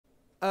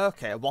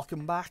Okay,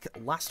 welcome back.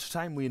 Last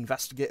time we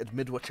investigated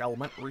Midwich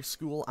Elementary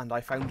School and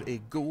I found a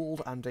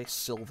gold and a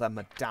silver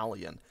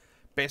medallion.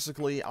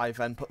 Basically, I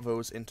then put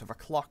those into the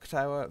clock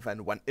tower,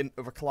 then went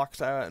into the clock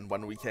tower, and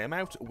when we came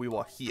out, we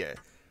were here.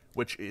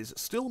 Which is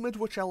still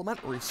Midwich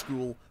Elementary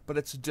School, but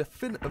it's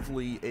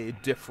definitively a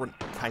different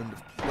kind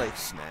of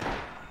place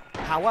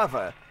now.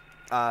 However,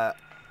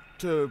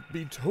 to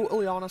be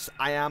totally honest,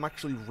 I am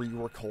actually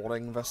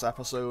re-recording this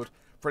episode.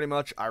 Pretty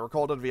much, I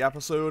recorded the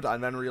episode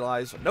and then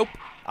realised, nope,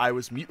 I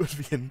was muted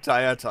the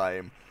entire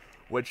time.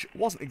 Which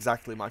wasn't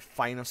exactly my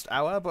finest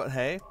hour, but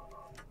hey,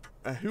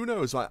 who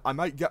knows, I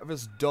might get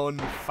this done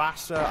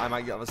faster, I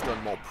might get this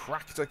done more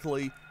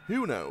practically,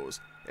 who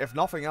knows. If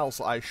nothing else,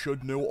 I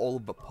should know all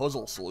of the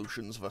puzzle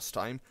solutions this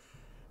time,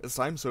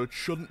 so it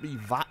shouldn't be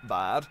that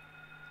bad.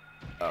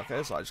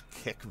 Okay, so I just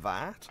kick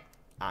that,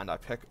 and I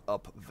pick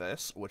up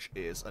this, which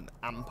is an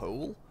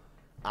ampoule,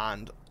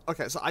 and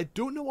okay, so I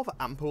don't know what the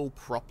ampoule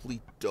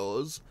properly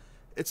does.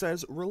 It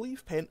says,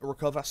 relieve pain to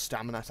recover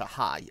stamina to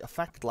high.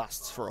 Effect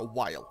lasts for a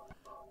while.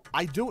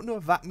 I don't know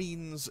if that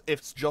means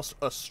it's just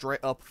a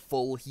straight-up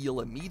full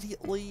heal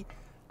immediately.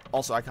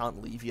 Also, I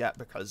can't leave yet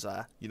because,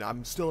 you know,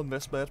 I'm still in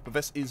this bit, but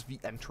this is the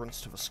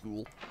entrance to the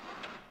school.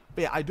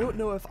 But yeah, I don't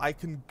know if I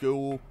can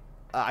go...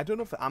 I don't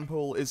know if the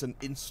ampoule is an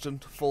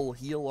instant full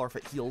heal or if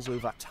it heals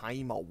over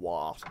time or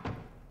what.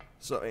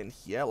 So in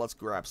here, let's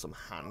grab some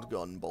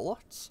handgun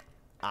bullets.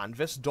 And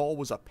this door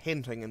was a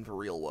painting in the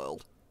real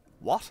world.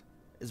 What?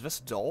 Is this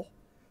a door?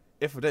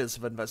 If it is,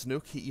 then there's no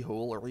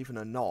keyhole or even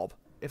a knob.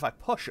 If I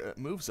push it, it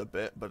moves a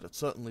bit, but it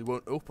certainly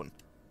won't open.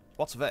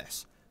 What's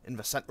this? In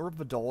the center of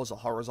the door is a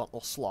horizontal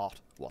slot.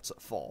 What's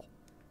it for?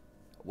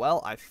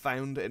 Well, I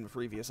found in the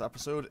previous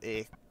episode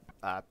a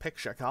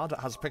picture card that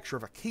has a picture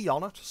of a key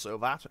on it, so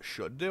that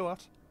should do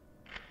it.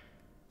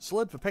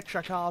 Slid the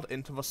picture card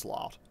into the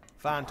slot.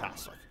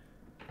 Fantastic.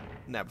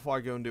 Now, before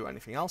I go and do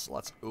anything else,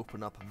 let's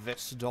open up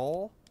this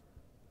door.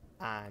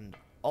 And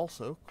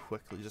also,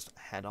 quickly just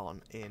head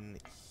on in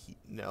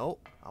no,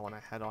 I want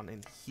to head on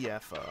in here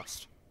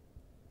first.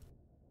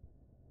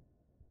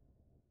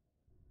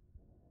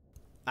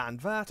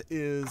 And that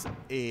is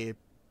a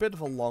bit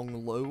of a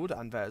long load,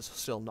 and there's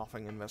still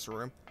nothing in this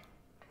room.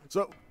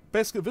 So,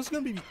 basically, this is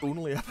going to be the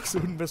only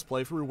episode in this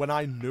playthrough when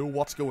I know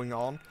what's going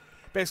on.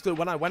 Basically,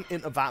 when I went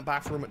into that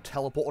bathroom, it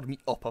teleported me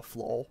up a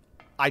floor.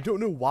 I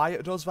don't know why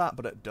it does that,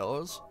 but it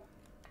does.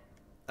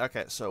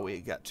 Okay, so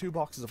we get 2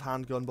 boxes of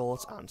handgun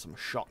bullets and some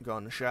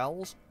shotgun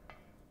shells.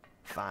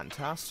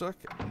 Fantastic.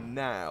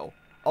 Now,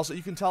 also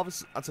you can tell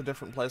that's a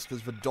different place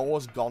because the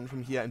door's gone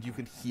from here and you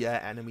can hear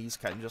enemies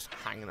kind of just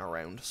hanging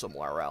around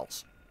somewhere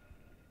else.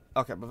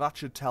 Okay, but that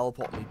should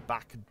teleport me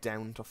back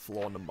down to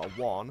floor number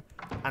 1,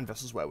 and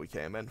this is where we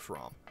came in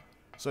from.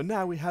 So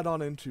now we head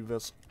on into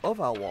this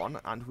other one,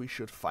 and we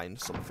should find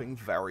something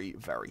very,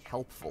 very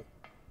helpful.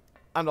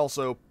 And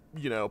also,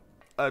 you know,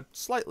 a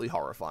slightly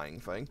horrifying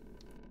thing.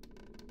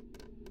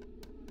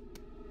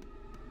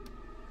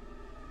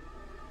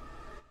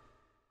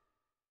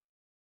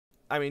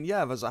 I mean,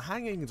 yeah, there's a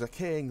hanging,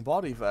 decaying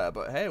body there,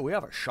 but hey, we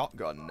have a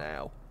shotgun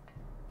now.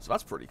 So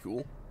that's pretty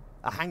cool.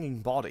 A hanging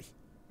body.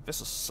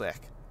 This is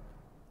sick.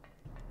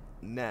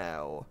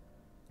 Now,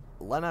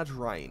 Leonard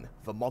Rhine,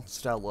 the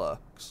monster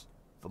lurks.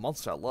 The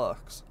monster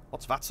lurks?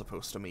 What's that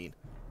supposed to mean?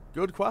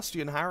 Good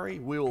question, Harry.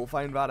 We will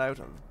find that out.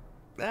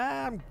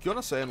 I'm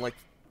gonna say in like...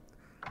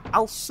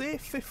 I'll say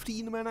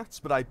 15 minutes,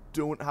 but I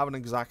don't have an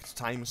exact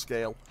time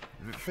scale.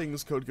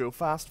 Things could go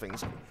fast,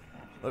 things...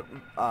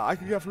 I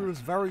could get through this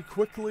very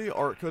quickly,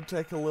 or it could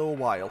take a little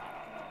while.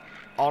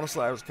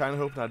 Honestly, I was kind of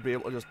hoping I'd be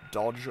able to just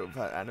dodge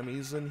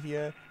enemies in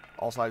here.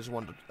 Also, I just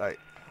wanted...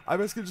 I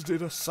basically just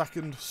did a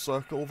second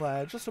circle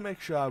there, just to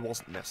make sure I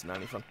wasn't missing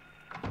anything.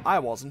 I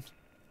wasn't,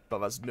 but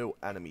there's no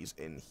enemies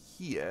in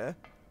here.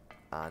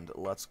 And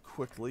let's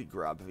quickly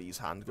grab these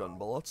handgun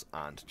bullets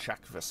and check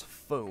this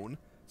phone.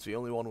 It's the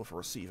only one with a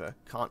receiver,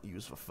 can't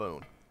use the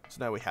phone.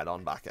 So now we head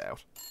on back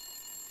out.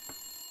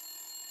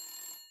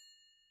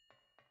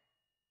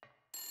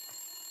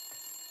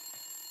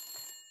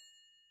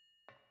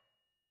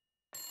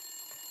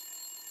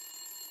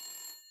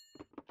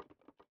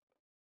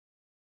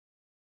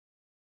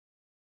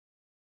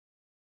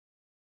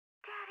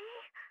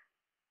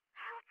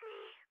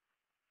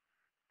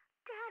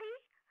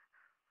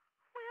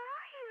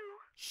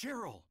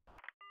 Cheryl!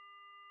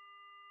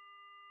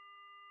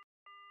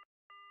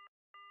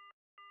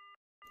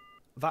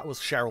 That was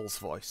Cheryl's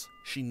voice.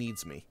 She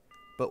needs me.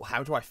 But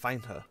how do I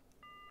find her?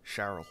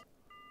 Cheryl.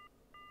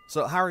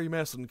 So Harry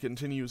Mason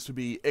continues to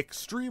be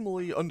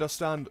extremely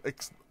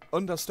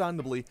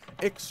understandably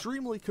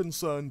extremely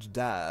concerned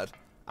dad.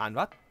 And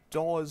that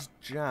door is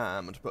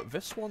jammed, but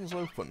this one's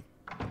open.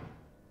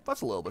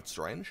 That's a little bit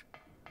strange.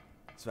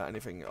 Is there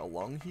anything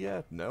along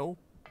here? No.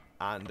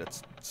 And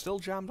it's still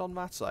jammed on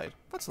that side.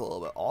 That's a little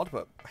bit odd,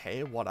 but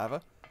hey,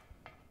 whatever.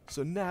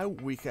 So now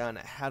we can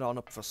head on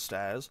up the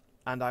stairs,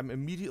 and I'm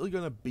immediately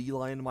going to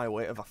beeline my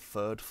way to the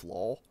 3rd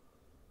floor.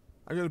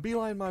 I'm going to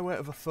beeline my way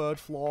to the 3rd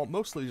floor,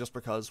 mostly just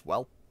because,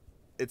 well,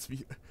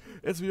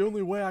 it's the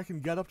only way I can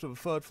get up to the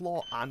 3rd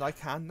floor, and I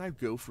can now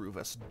go through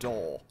this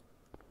door.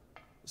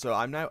 So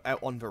I'm now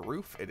out on the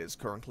roof. It is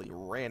currently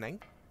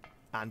raining,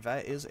 and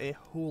there is a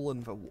hole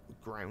in the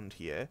ground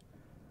here.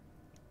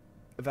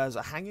 There's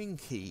a hanging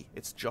key.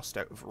 It's just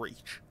out of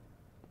reach.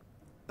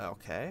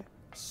 Okay,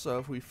 so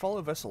if we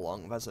follow this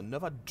along, there's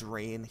another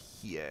drain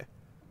here.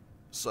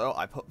 So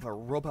I put the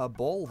rubber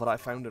ball that I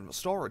found in the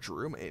storage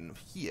room in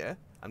here,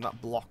 and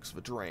that blocks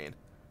the drain.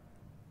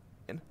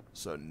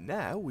 So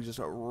now we just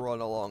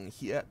run along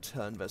here,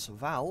 turn this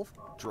valve,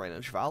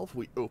 drainage valve,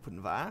 we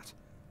open that,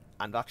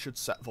 and that should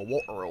set the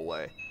water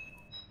away.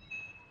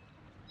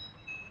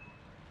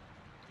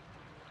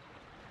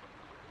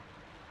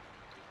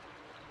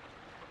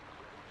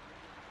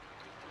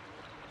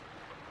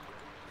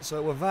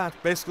 So with that,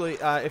 basically,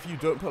 if you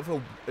don't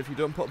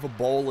put the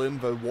ball in,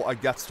 the water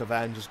gets to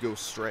there and just goes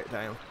straight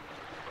down.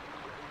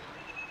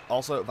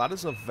 Also, that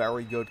is a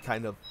very good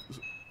kind of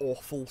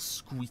awful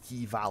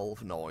squeaky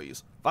valve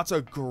noise. That's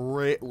a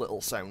great little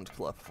sound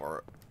clip for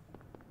it.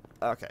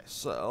 Okay,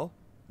 so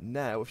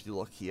now if you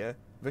look here,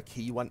 the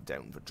key went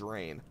down the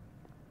drain.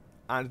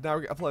 And now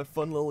we get to play a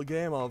fun little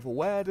game of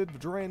where did the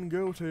drain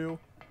go to?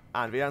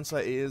 And the answer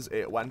is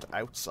it went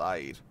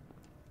outside.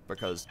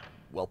 Because,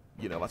 well,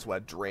 you know, that's where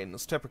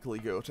drains typically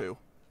go to.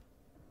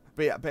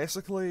 But yeah,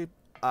 basically,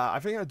 I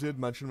think I did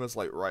mention this,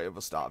 like, right at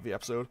the start of the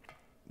episode.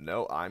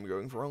 No, I'm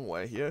going the wrong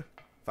way here.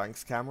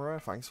 Thanks, camera.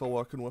 Thanks for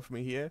working with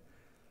me here.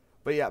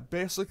 But yeah,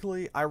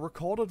 basically, I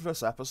recorded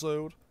this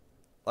episode.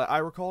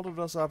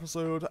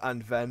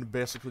 And then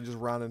basically just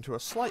ran into a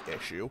slight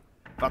issue.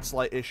 That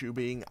slight issue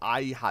being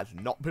I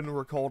had not been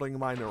recording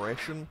my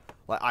narration.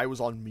 Like, I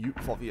was on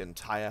mute for the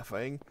entire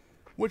thing,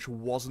 which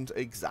wasn't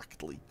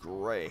exactly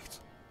great.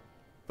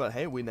 But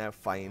hey, we now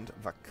find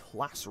the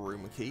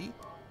classroom key.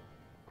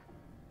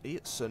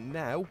 So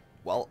now,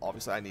 well,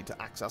 obviously I need to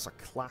access a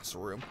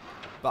classroom.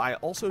 But I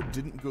also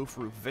didn't go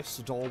through this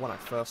door when I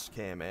first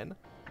came in.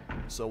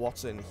 So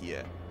what's in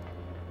here?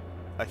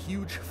 A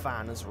huge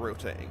fan is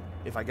rotating.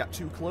 If I get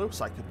too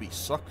close, I could be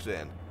sucked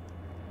in.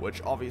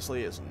 Which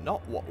obviously is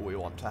not what we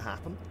want to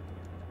happen.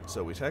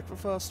 So we take the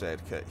first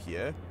aid kit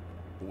here.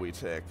 We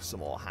take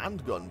some more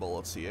handgun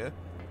bullets here.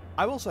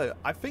 I will say,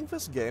 I think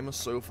this game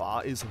so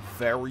far is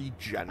very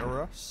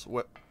generous.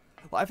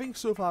 I think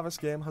so far this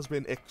game has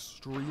been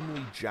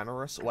extremely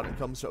generous when it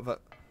comes to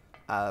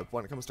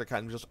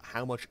kind of just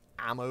how much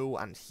ammo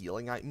and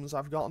healing items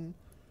I've gotten.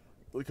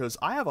 Because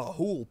I have a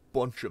whole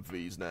bunch of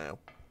these now.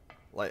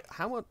 Like,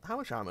 how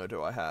much ammo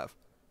do I have?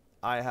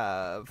 I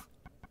have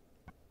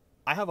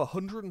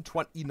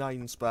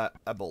 129 spare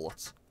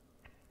bullets.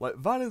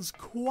 Like, that is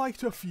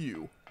quite a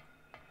few.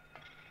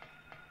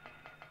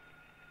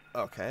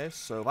 Okay,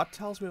 so that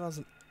tells me there's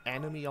an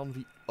enemy on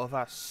the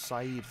other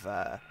side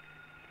there.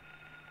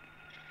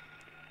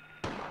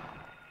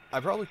 I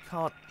probably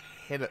can't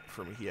hit it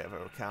from here,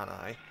 though, can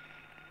I?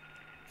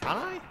 Can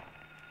I?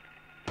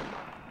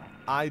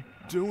 I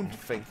don't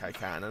think I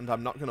can, and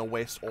I'm not going to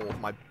waste all of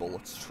my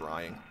bullets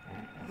trying.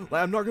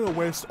 Like, I'm not going to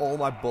waste all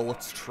my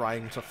bullets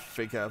trying to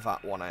figure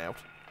that one out.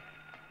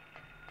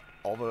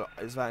 Although,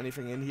 is there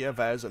anything in here?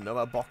 There's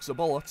another box of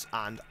bullets,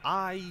 and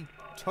I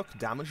took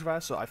damage there,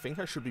 so I think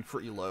I should be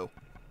pretty low.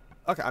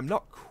 Okay, I'm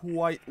not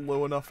quite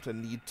low enough to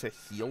need to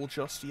heal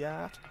just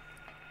yet,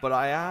 but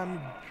I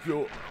am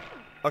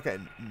Okay,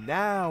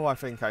 now I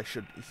think I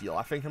should heal.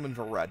 I think I'm in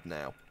the red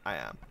now. I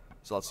am.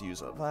 So let's use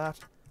that.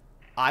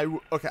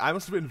 Okay, I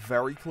must have been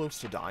very close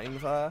to dying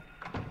there.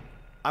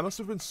 I must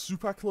have been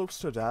super close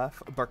to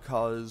death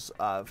because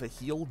the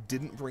heal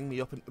didn't bring me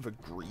up into the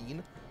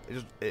green.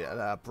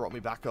 It brought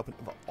me back up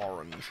into the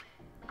orange.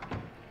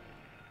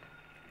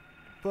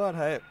 But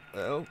hey,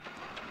 oh,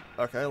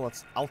 okay.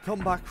 I'll come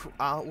back.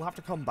 I'll have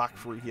to come back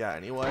through here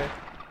anyway.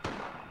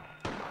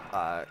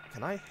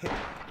 Can I hit?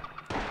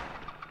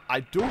 I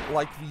don't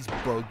like these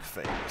bug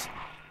things.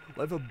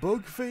 Like, the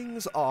bug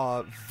things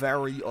are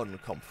very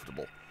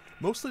uncomfortable.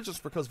 Mostly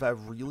just because they're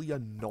really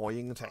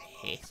annoying to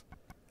hit.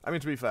 I mean,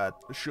 to be fair,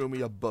 show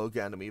me a bug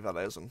enemy that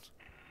isn't.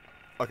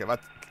 Okay,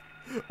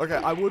 okay,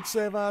 I would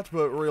say that,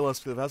 but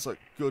realistically, there's a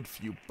good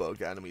few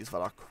bug enemies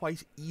that are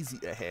quite easy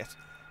to hit.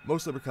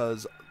 Mostly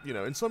because, you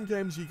know, in some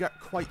games you get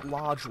quite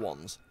large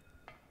ones.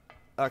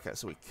 Okay,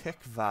 so we kick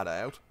that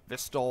out.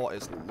 This door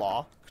is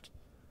locked.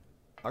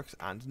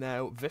 And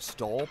now this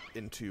door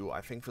into,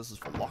 I think this is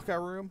the locker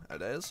room.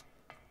 It is.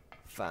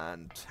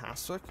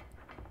 Fantastic.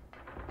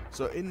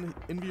 So in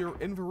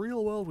the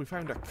real world, we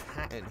found a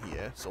cat in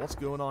here. So what's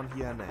going on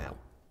here now?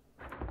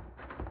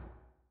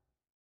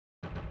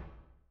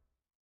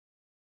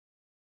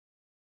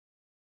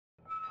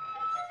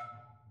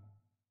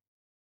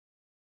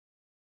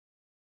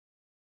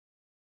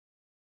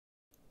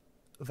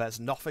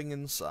 There's nothing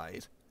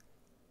inside.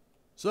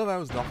 So there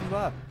was nothing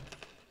there.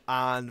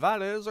 And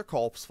that is a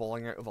corpse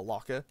falling out of a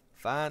locker.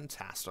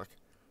 Fantastic.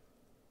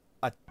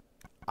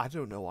 I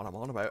don't know what I'm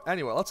on about.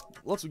 Anyway,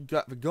 let's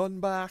get the gun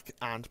back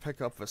and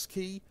pick up this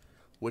key,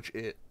 which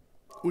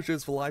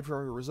is the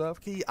library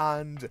reserve key.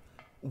 And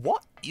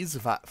what is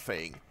that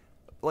thing?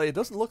 Like, it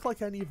doesn't look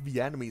like any of the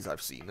enemies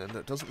I've seen, and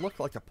it doesn't look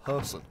like a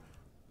person.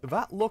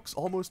 That looks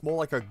almost more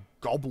like a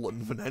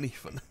goblin than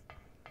anything.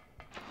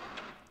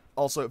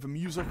 Also, the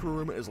music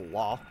room is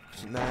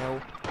locked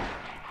now.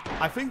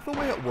 I think the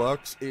way it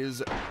works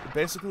is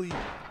basically,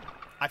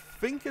 I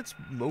think it's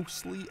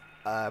mostly,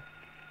 I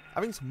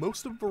think it's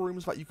most of the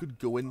rooms that you could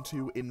go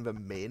into in the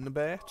main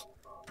bit,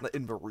 like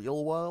in the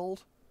real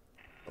world.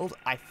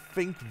 I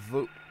think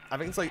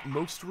it's like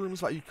most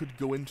rooms that you could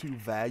go into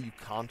there, you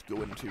can't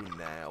go into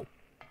now.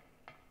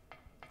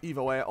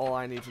 Either way, all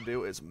I need to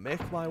do is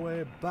make my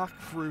way back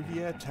through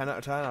here. 10 out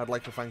of 10. I'd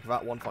like to thank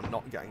that one for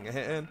not getting a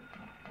hit in.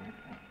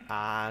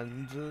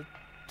 And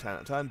 10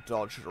 out of 10.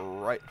 Dodged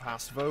right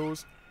past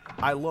those.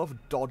 I love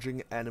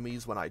dodging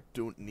enemies when I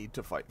don't need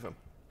to fight them.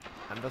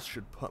 And this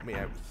should put me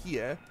out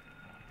here.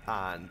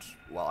 And,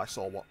 well, I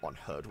saw one,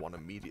 heard one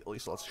immediately,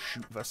 so let's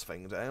shoot this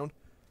thing down.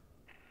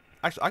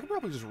 Actually, I could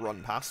probably just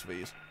run past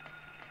these.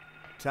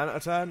 10 out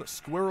of 10.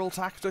 Squirrel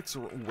tactics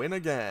win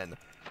again.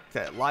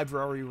 Okay,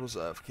 library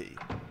reserve key.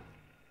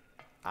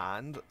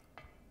 And,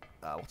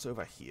 what's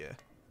over here?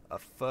 A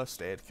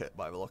first aid kit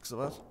by the looks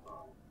of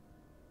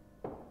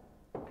it.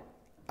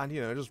 And, you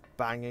know, just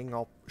banging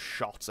up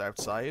shots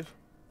outside.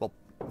 Well,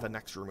 the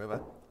next room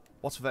over.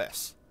 What's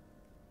this?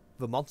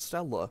 The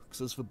monster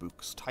Lurks is the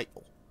book's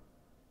title.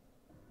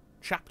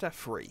 Chapter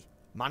 3.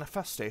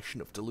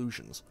 Manifestation of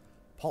Delusions.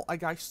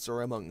 Poltergeists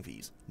are among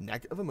these.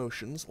 Negative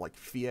emotions like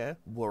fear,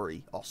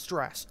 worry, or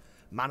stress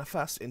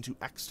manifest into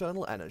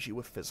external energy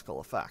with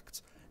physical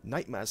effects.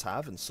 Nightmares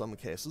have, in some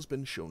cases,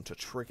 been shown to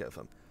trigger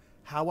them.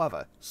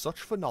 However,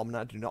 such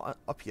phenomena do not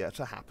appear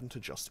to happen to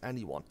just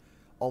anyone.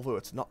 Although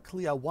it's not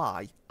clear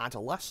why,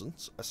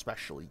 adolescents,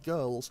 especially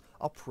girls,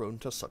 are prone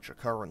to such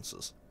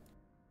occurrences.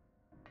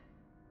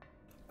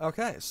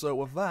 Okay, so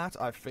with that,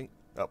 I think...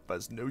 Oh,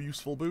 there's no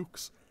useful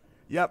books.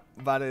 Yep,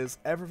 that is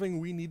everything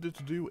we needed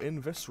to do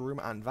in this room,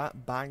 and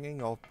that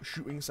banging or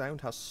shooting sound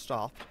has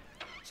stopped.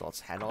 So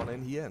let's head on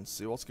in here and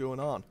see what's going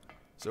on.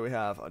 So we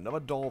have another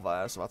door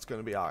there, so that's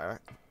going to be our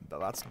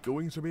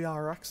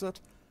exit.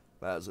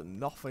 There's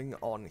nothing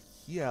on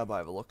here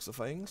by the looks of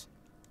things.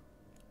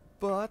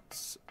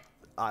 But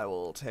I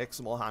will take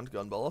some more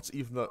handgun bullets,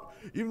 even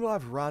though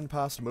I've ran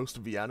past most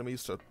of the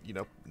enemies to, you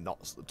know,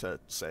 not to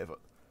save it.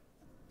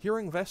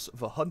 Hearing this,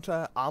 the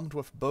hunter, armed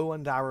with bow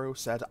and arrow,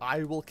 said,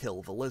 "I will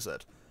kill the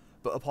lizard."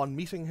 But upon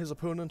meeting his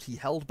opponent, he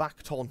held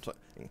back, taunting,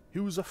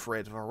 "Who's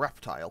afraid of a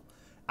reptile?"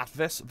 At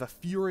this, the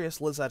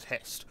furious lizard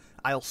hissed,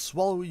 "I'll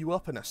swallow you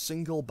up in a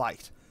single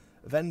bite."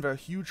 Then the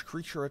huge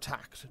creature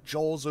attacked,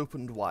 jaws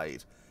opened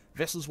wide.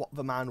 This is what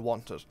the man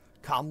wanted.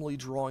 Calmly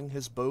drawing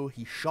his bow,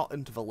 he shot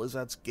into the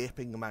lizard's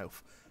gaping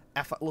mouth.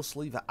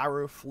 Effortlessly, the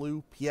arrow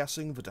flew,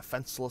 piercing the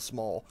defenseless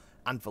maw,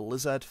 and the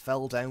lizard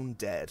fell down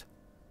dead.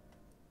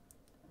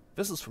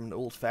 This is from an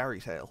old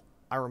fairy tale.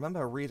 I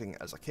remember reading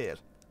it as a kid.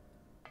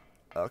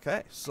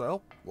 Okay,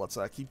 so let's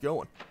keep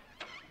going.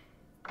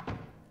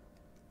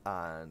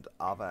 And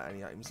are there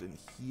any items in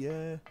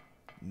here?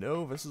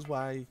 No, this is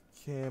where I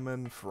came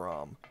in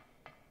from,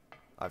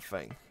 I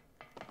think.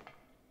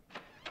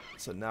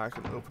 So now I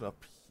can open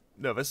up...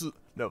 No,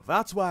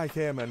 that's where I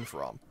came in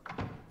from.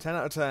 10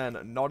 out of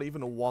 10, not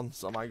even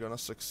once am I going to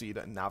succeed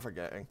at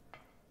navigating.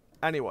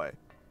 Anyway,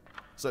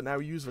 so now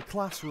we use the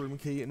classroom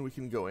key and we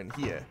can go in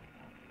here.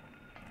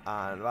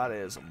 And that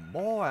is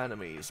more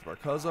enemies,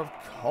 because of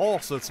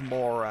course it's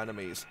more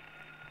enemies.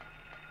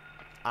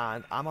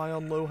 And am I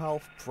on low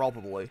health?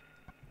 Probably.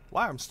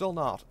 Wow, I'm still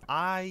not.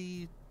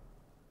 I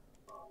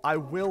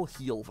will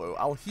heal, though.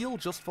 I'll heal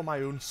just for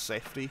my own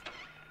safety.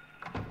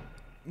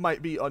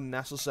 Might be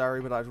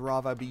unnecessary, but I'd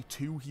rather be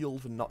too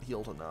healed than not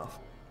healed enough.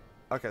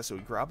 Okay, so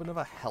we grab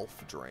another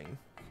health drink.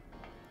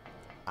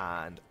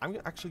 And I'm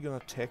actually going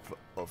to take the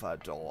other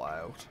door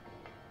out.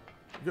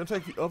 I'm going to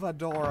take the other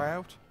door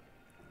out,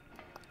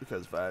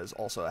 because there's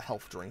also a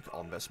health drink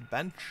on this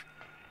bench.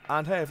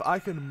 And hey, if I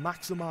can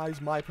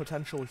maximize my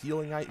potential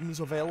healing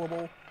items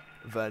available,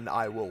 then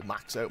I will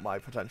max out my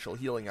potential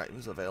healing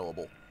items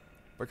available.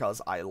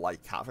 Because I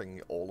like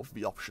having all of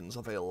the options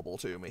available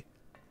to me.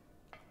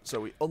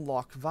 So we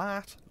unlock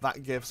that.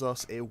 That gives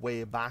us a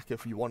way back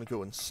if you want to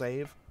go and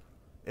save.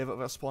 If at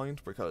this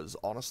point, because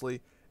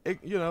honestly,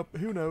 you know,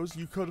 who knows,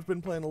 you could have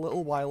been playing a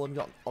little while and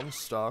got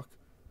unstuck.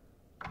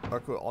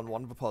 Or on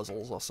one of the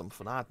puzzles or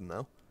something, I don't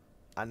know.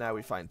 And now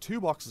we find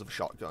 2 boxes of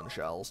shotgun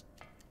shells.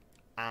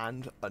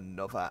 And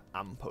another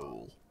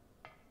ampoule.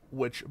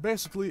 Which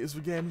basically is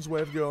the game's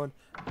way of going,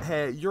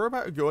 hey, you're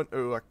about to go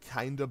into a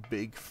kinda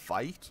big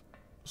fight.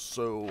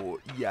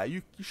 So, yeah,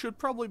 you should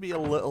probably be a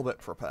little bit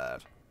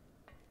prepared.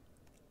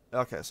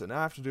 Okay, so now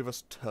I have to do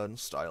this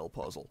turnstile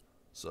puzzle.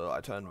 So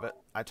I turn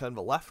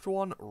the left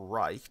one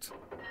right.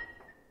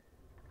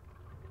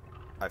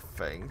 I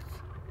think.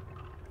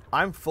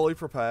 I'm fully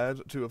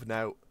prepared to have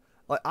now...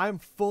 Like, I'm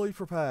fully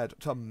prepared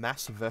to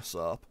mess this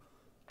up.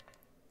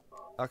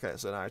 Okay,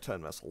 so now I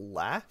turn this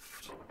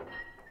left.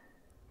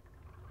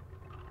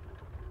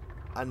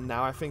 And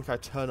now I think I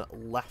turn it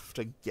left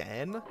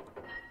again.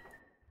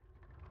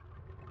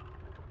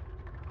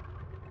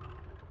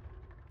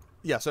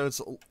 Yeah, so it's...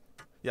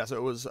 Yeah, so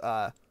it was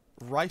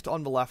right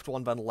on the left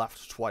one, then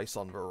left twice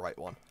on the right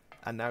one.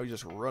 And now you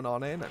just run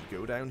on in and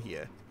go down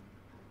here.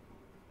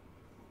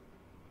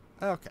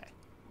 Okay.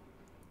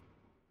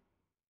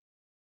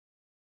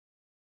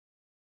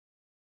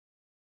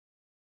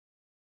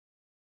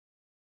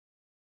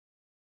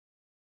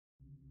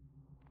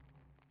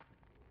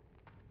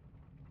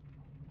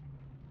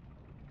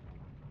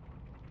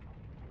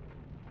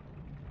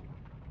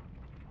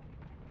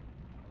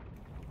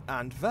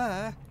 And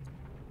there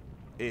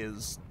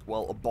is,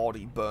 well, a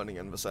body burning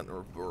in the center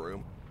of the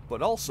room,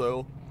 but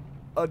also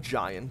a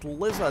giant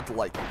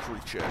lizard-like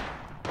creature.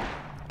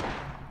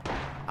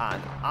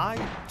 And I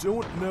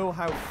don't know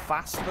how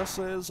fast this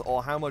is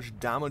or how much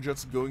damage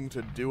it's going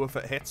to do if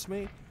it hits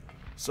me,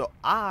 so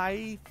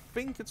I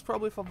think it's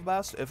probably for the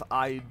best if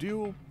I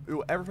do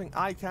everything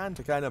I can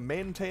to kind of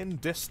maintain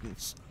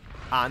distance.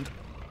 And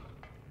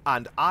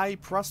I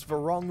pressed the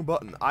wrong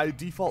button. I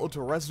defaulted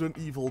to Resident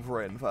Evil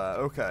brain there.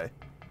 Okay.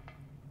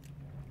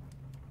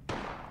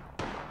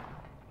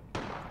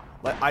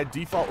 Like, I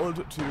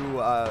defaulted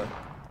to,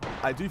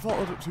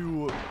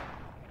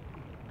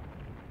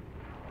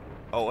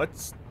 oh,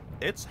 its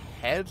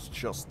head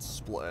just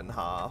split in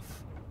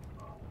half.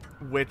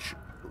 Which,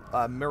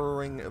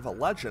 mirroring the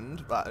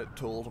legend that it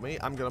told me,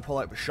 I'm gonna pull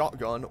out the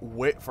shotgun,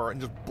 wait for it,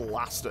 and just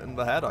blast it in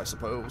the head, I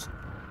suppose.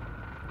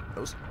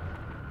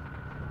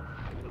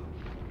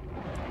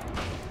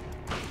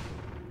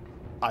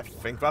 I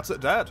think that's it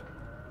dead.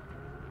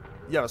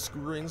 Yeah, the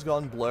screen's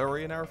gone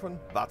blurry and everything.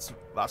 That's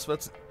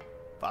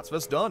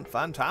what's done.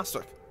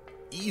 Fantastic.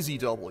 Easy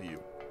W.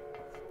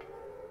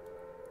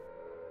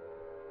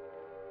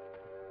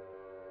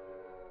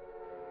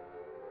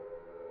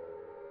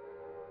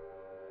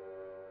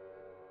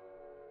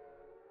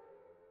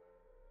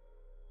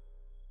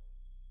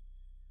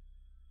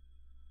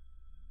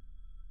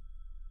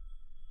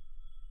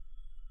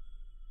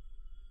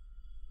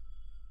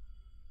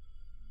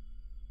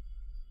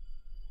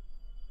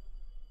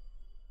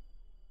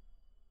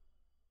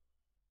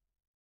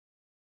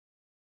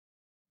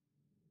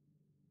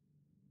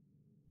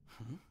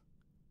 Huh?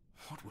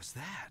 What was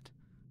that?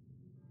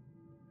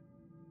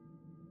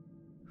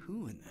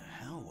 Who in the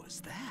hell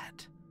was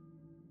that?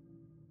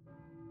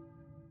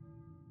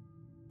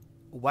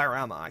 Where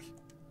am I?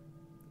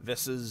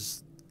 This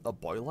is a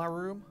boiler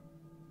room?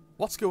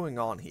 What's going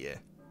on here?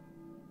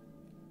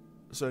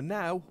 So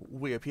now,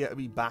 we appear to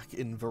be back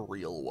in the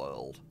real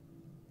world.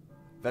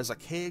 There's a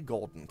K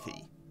Gordon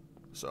key,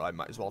 so I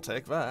might as well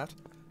take that,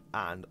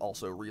 and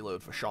also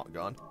reload the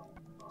shotgun.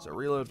 So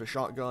reload the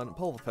shotgun,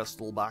 pull the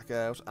pistol back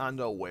out, and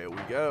away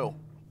we go.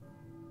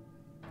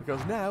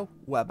 Because now,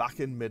 we're back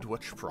in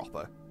Midwich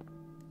proper.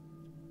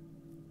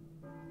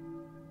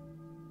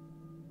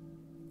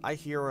 I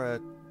hear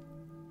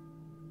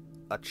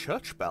a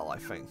church bell, I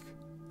think.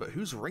 But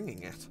who's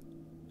ringing it?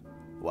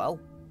 Well,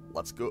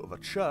 let's go to the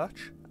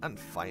church and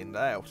find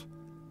out.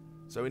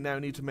 So we now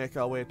need to make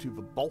our way to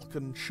the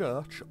Balkan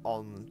Church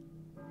on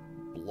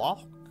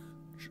Block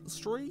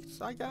Street,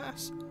 I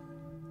guess?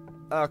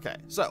 Okay,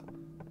 so,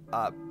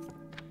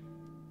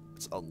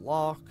 it's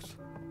unlocked.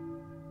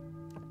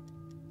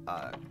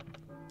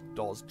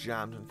 Door's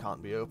jammed and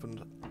can't be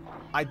opened.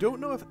 I don't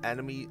know if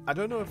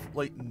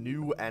like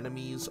new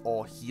enemies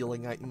or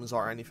healing items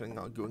or anything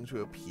are going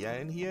to appear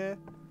in here,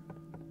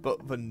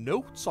 but the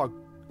notes are,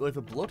 like,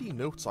 the bloody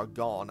notes are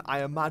gone.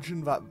 I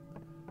imagine that.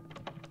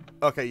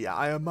 Okay, yeah,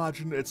 I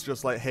imagine it's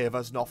just like, hey,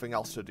 there's nothing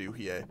else to do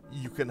here.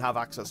 You can have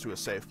access to a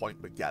save point,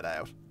 but get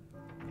out.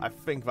 I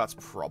think that's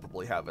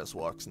probably how this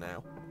works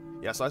now.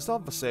 Yeah, so I still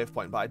have the save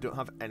point, but I don't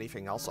have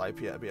anything else I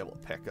appear to be able to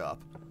pick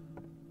up.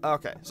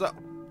 Okay, so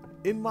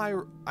in my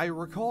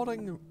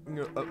original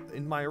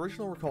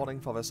recording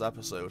for this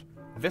episode,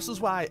 this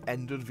is where I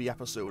ended the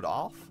episode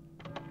off.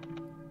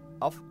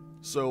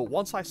 So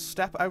once I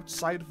step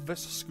outside of this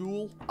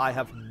school, I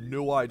have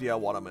no idea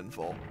what I'm in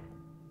for.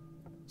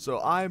 So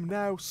I'm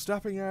now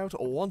stepping out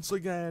once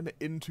again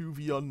into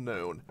the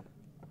unknown.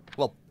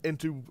 Well,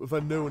 into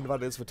the known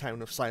that is the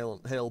town of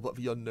Silent Hill, but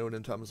the unknown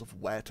in terms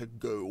of where to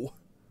go.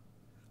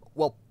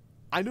 Well,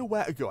 I know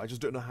where to go, I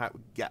just don't know how to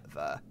get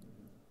there.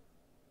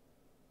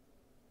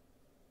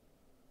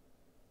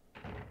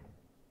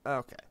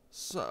 Okay,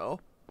 so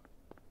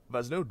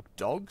there's no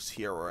dogs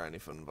here or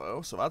anything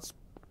though, so that's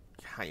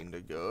kinda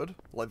good.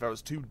 Like, there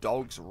was 2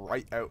 dogs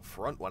right out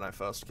front when I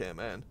first came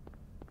in.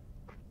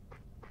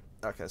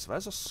 Okay, so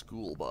there's a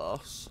school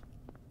bus.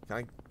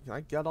 Can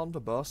I get on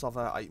the bus? Are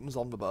there items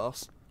on the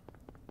bus?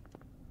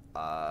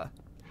 Oh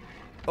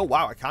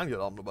wow, I can get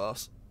on the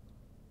bus.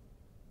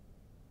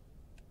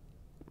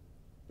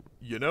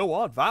 You know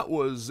what? That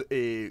was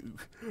a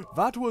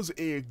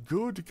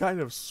good kind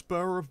of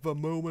spur of the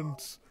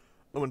moment.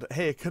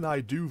 Hey, can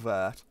I do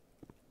that?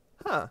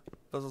 Huh.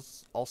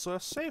 There's also a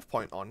save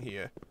point on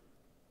here.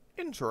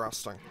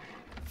 Interesting.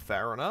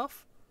 Fair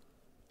enough.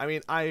 I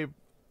mean, I'm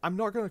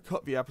not going to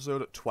cut the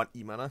episode at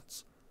 20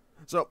 minutes.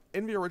 So,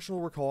 in the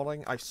original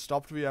recording, I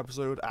stopped the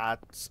episode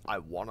at, I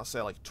want to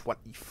say, like,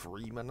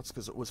 23 minutes,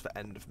 because it was the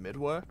end of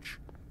Midwich.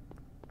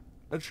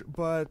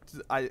 But,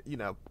 I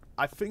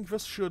think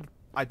this should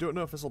I don't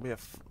know if this will be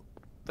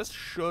this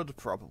should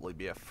probably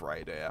be a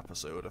Friday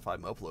episode if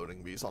I'm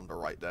uploading these on the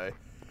right day.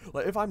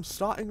 Like, if I'm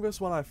starting this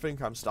when I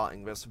think I'm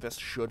starting this, this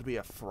should be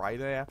a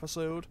Friday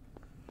episode.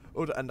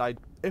 And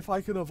if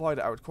I can avoid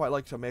it, I would quite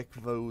like to make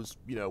those,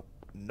 you know,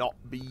 not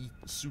be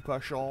super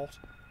short.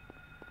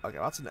 Okay,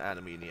 that's an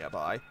enemy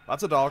nearby.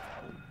 That's a dog.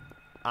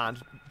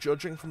 And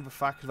judging from the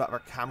fact that the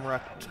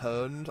camera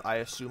turned, I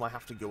assume I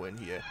have to go in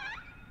here.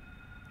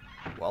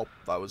 Well,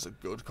 that was a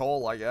good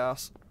call, I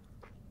guess.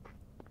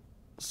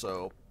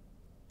 So,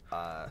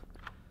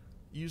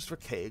 use the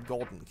K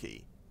Gordon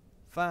key.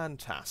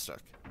 Fantastic.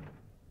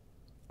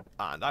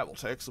 And I will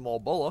take some more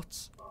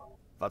bullets.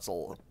 That's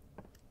all.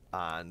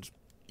 And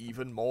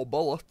even more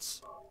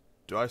bullets.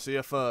 Do I see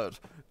a third?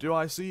 Do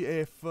I see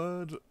a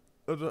third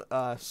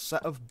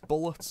set of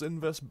bullets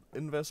in this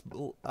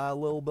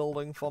little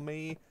building for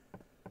me?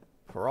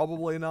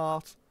 Probably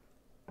not.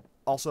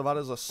 Also, that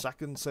is a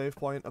second save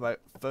point, about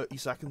 30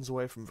 seconds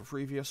away from the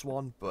previous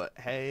one, but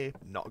hey,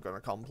 not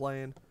gonna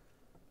complain.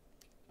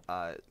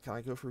 Can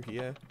I go through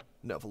here?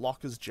 No, the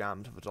lock is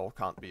jammed, the door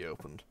can't be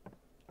opened.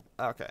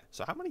 Okay,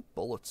 so how many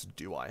bullets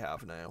do I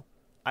have now?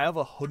 I have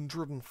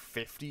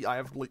 150, I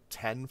have like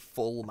 10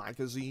 full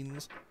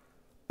magazines.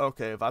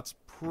 Okay, that's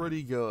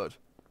pretty good.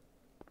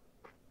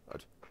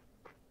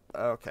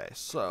 Okay,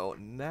 so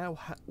now,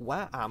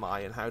 where am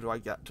I and how do I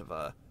get to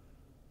there?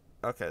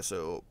 Okay,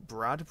 so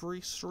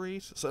Bradbury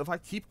Street. So if I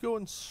keep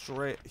going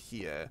straight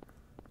here,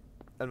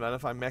 and then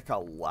if I make a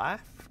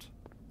left,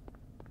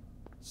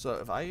 so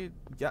if I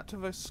get to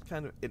this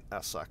kind of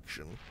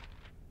intersection,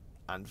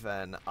 and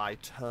then I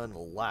turn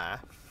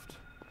left,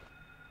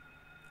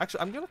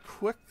 actually, I'm gonna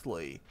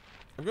quickly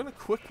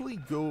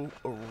go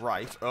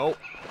right. Oh,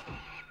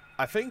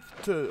 I think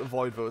to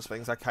avoid those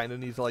things, I kind of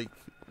need to, like,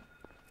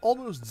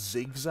 almost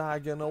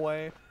zigzag in a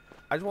way.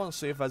 I just want to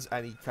see if there's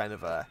any kind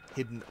of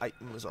hidden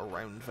items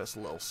around this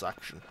little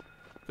section.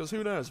 Because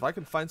who knows, if I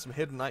can find some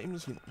hidden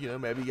items, you know,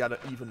 maybe get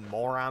even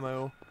more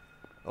ammo,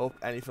 or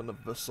anything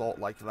of the sort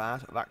like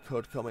that, that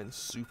could come in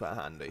super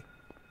handy.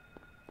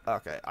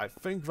 Okay, I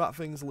think that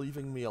thing's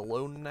leaving me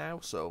alone now,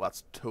 so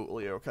that's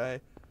totally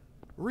okay.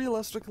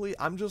 Realistically,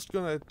 I'm just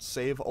gonna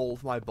save all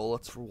of my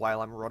bullets for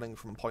while I'm running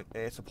from point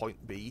A to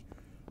point B,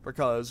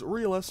 because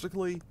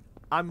realistically,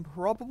 I'm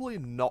probably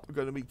not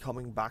going to be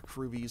coming back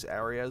through these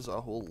areas a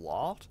whole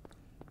lot,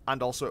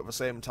 and also at the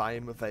same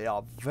time, they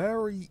are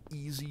very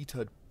easy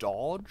to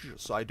dodge,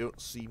 so I don't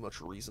see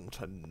much reason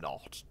to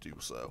not do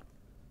so.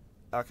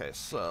 Okay,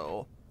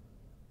 so,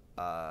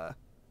 I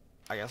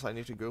guess I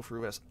need to go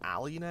through this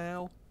alley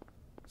now.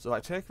 So if I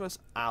take this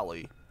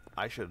alley,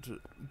 I should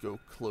go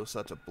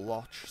closer to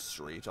Block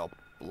Street, or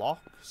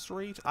Block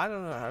Street? I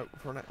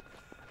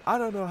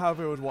don't know how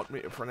they would want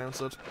me to pronounce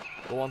it,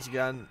 but once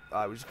again,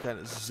 we just kind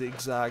of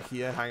zigzag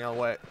here, hang on,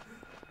 wait.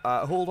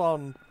 Hold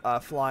on,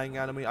 flying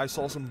enemy, I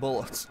saw some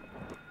bullets.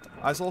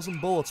 I saw some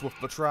bullets with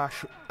the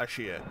trash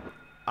here,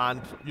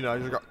 and, you know, I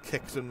just got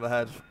kicked in the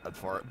head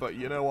for it, but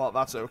you know what,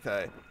 that's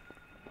okay.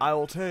 I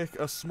will take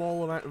a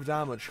small amount of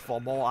damage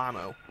for more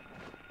ammo.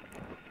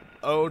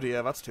 Oh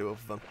dear, that's two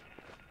of them.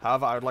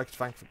 However, I would like to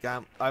thank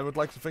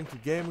the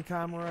game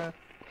camera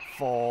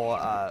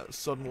for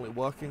suddenly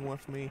working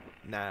with me.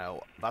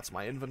 Now, that's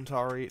my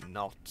inventory,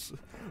 not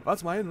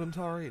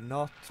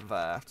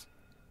that.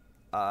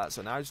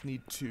 So now I just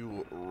need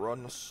to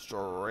run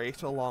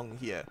straight along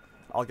here.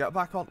 I'll get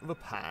back onto the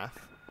path.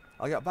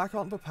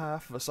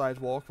 The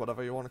sidewalk,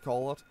 whatever you want to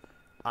call it.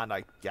 And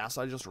I guess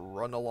I just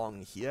run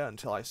along here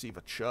until I see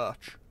the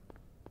church.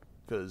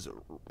 Because,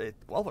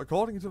 well,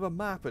 according to the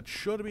map, it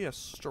should be a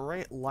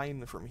straight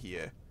line from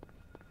here.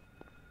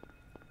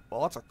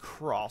 Well, that's a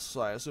cross,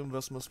 so I assume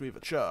this must be the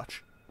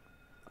church.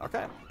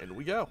 Okay, in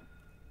we go.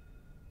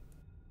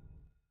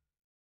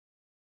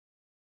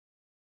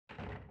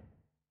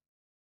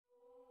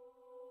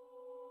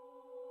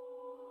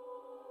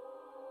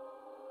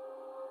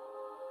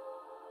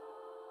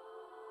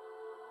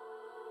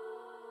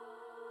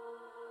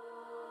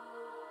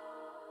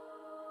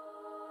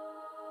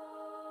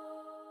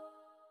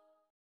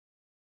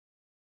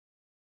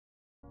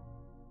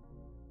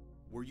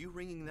 Were you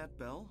ringing that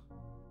bell?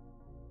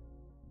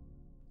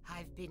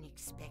 I've been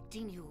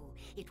expecting you.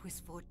 It was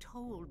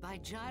foretold by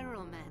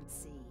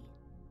gyromancy.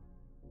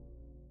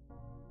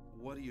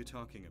 What are you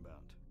talking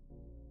about?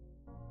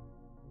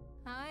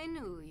 I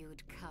knew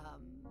you'd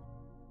come.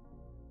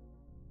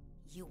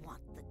 You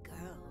want the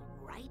girl,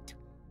 right?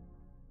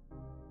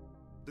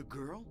 The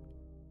girl?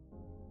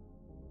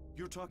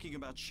 You're talking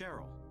about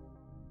Cheryl.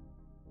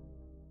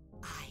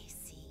 I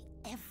see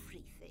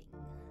everything.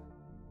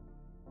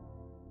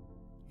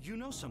 You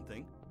know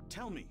something?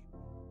 Tell me.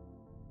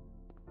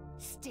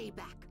 Stay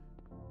back.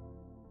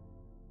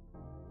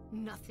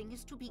 Nothing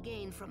is to be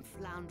gained from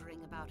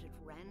floundering about at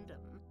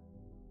random.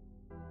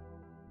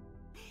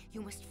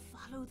 You must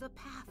follow the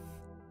path.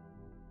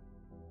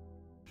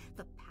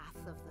 The path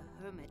of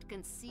the hermit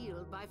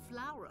concealed by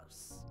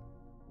Flauros.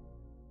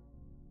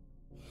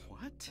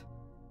 What?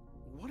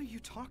 What are you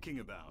talking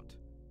about?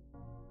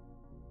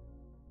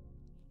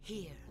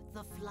 Here,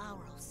 the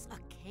Flauros, a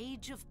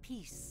cage of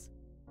peace.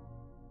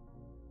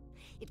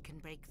 It can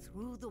break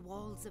through the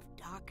walls of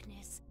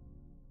darkness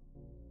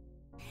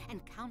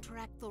and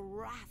counteract the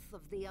wrath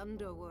of the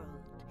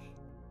underworld.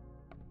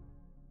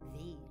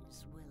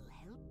 These will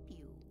help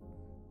you.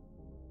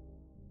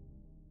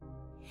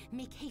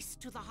 Make haste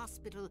to the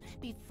hospital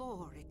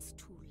before it's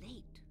too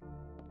late.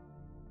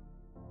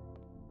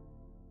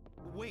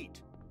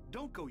 Wait!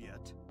 Don't go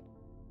yet.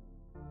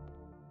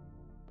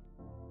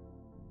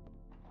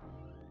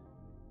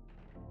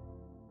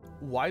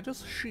 Why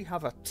does she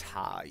have a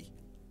tie?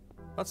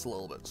 That's a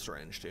little bit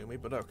strange to me,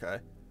 but okay.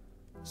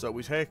 So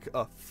we take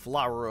a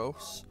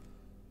Flaros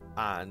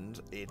and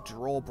a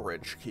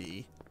drawbridge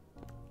key,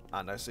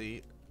 and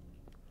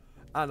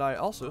I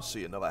also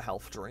see another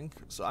health drink.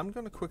 So I'm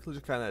going to quickly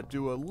just kind of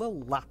do a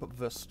little lap of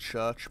this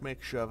church,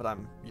 make sure that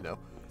I'm, you know,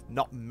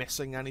 not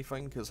missing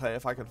anything. Because hey,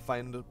 if I can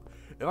find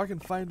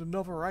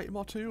another item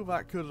or two,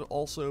 that could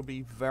also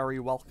be very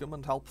welcome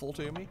and helpful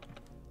to me.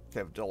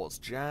 Okay, the door's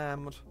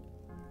jammed.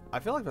 I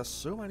feel like there's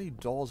so many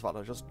doors that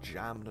are just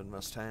jammed in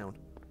this town.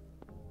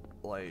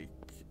 Like,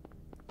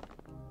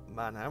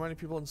 man, how many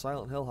people in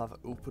Silent Hill have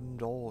open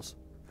doors?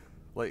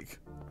 Like,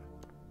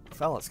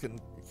 fellas, can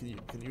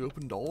you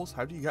open doors?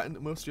 How do you get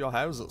into most of your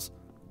houses?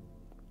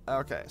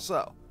 Okay,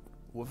 so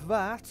with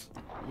that,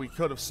 we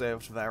could have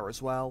saved there as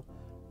well.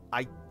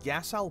 I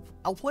guess I'll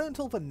play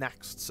until the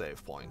next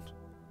save point.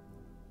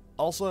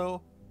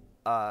 Also,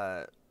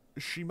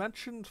 she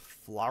mentioned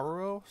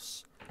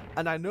Flaros,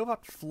 and I know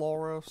that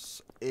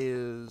Flaros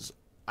is...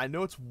 I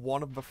know it's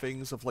one of the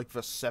things of, like,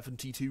 the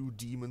 72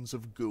 Demons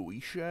of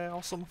Goetia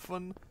or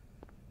something.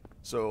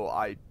 So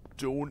I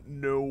don't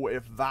know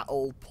if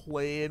that'll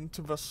play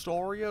into the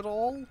story at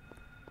all,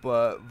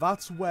 but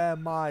that's where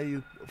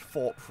my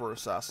thought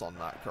process on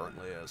that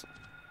currently is.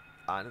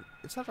 And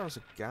it said there was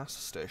a gas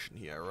station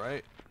here,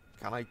 right?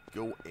 Can I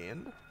go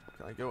in?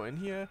 Can I go in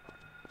here?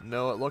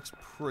 No, it looks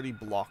pretty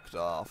blocked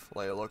off.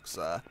 Like, it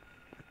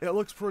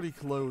looks pretty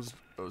closed.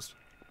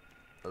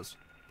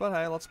 But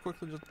hey, let's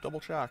quickly just double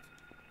check.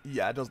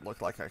 Yeah, it doesn't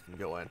look like I can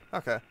go in.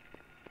 Okay.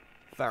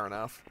 Fair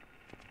enough.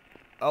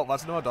 Oh,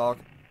 that's no dog.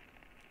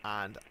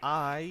 And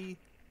I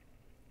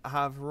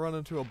have run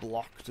into a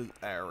blocked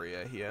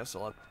area here,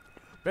 so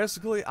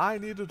basically I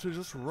needed to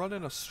just run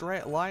in a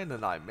straight line,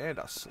 and I made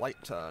a slight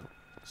turn.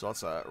 So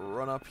let's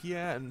run up here,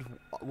 and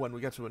when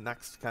we get to the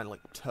next kind of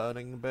like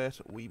turning bit,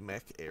 we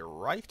make a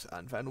right,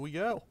 and then we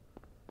go.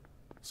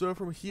 So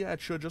from here,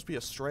 it should just be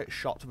a straight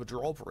shot to the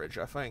drawbridge,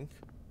 I think.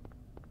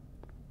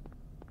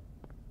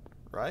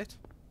 Right?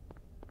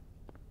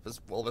 This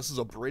is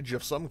a bridge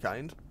of some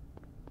kind.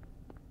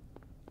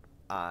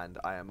 And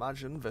I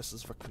imagine this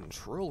is the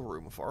control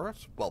room for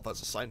it. Well,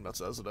 there's a sign that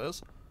says it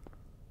is.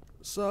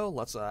 So,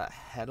 let's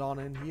head on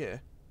in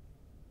here.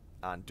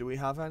 And do we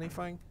have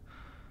anything?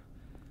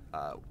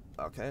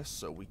 Okay,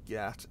 so we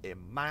get a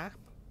map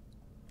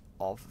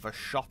of the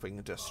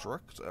shopping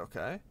district,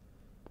 okay.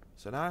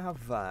 So now I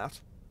have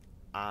that,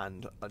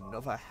 and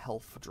another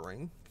health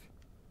drink.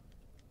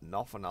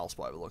 Nothing else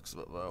by the looks of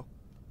it, though.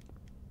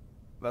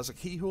 There's a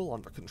keyhole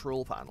on the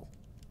control panel.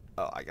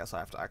 Oh, I guess I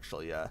have to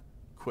actually,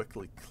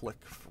 quickly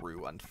click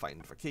through and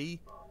find the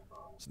key.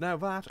 So now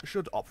that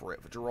should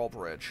operate the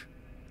drawbridge.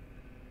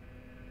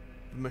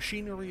 The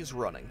machinery is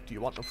running. Do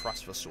you want to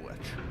press the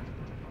switch?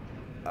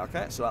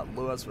 Okay, so that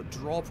lowers the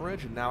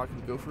drawbridge, and now I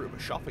can go through the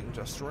shopping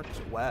district,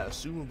 where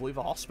assumably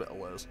the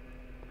hospital is.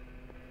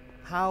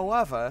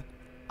 However,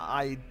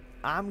 I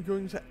am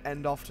going to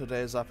end off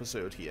today's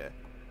episode here.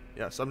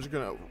 Yeah, so I'm just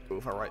going to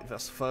overwrite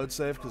this third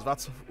save, because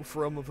that's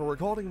from the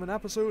recording of an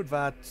episode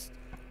that,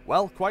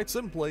 well, quite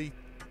simply,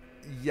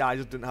 yeah, I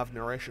just didn't have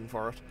narration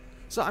for it.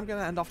 So I'm going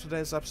to end off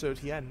today's episode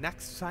here.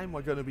 Next time,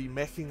 we're going to be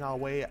making our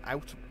way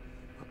out.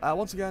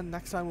 Once again,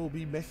 next time we'll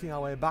be making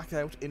our way back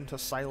out into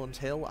Silent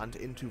Hill and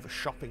into the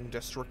shopping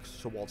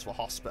district towards the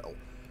hospital.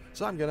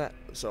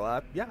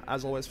 So yeah,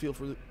 as always, feel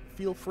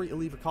free to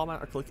leave a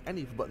comment or click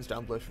any of the buttons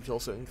down below if you feel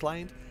so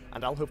inclined,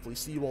 and I'll hopefully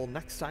see you all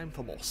next time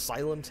for more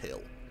Silent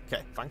Hill.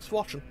 Okay, thanks for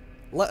watching.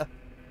 Later.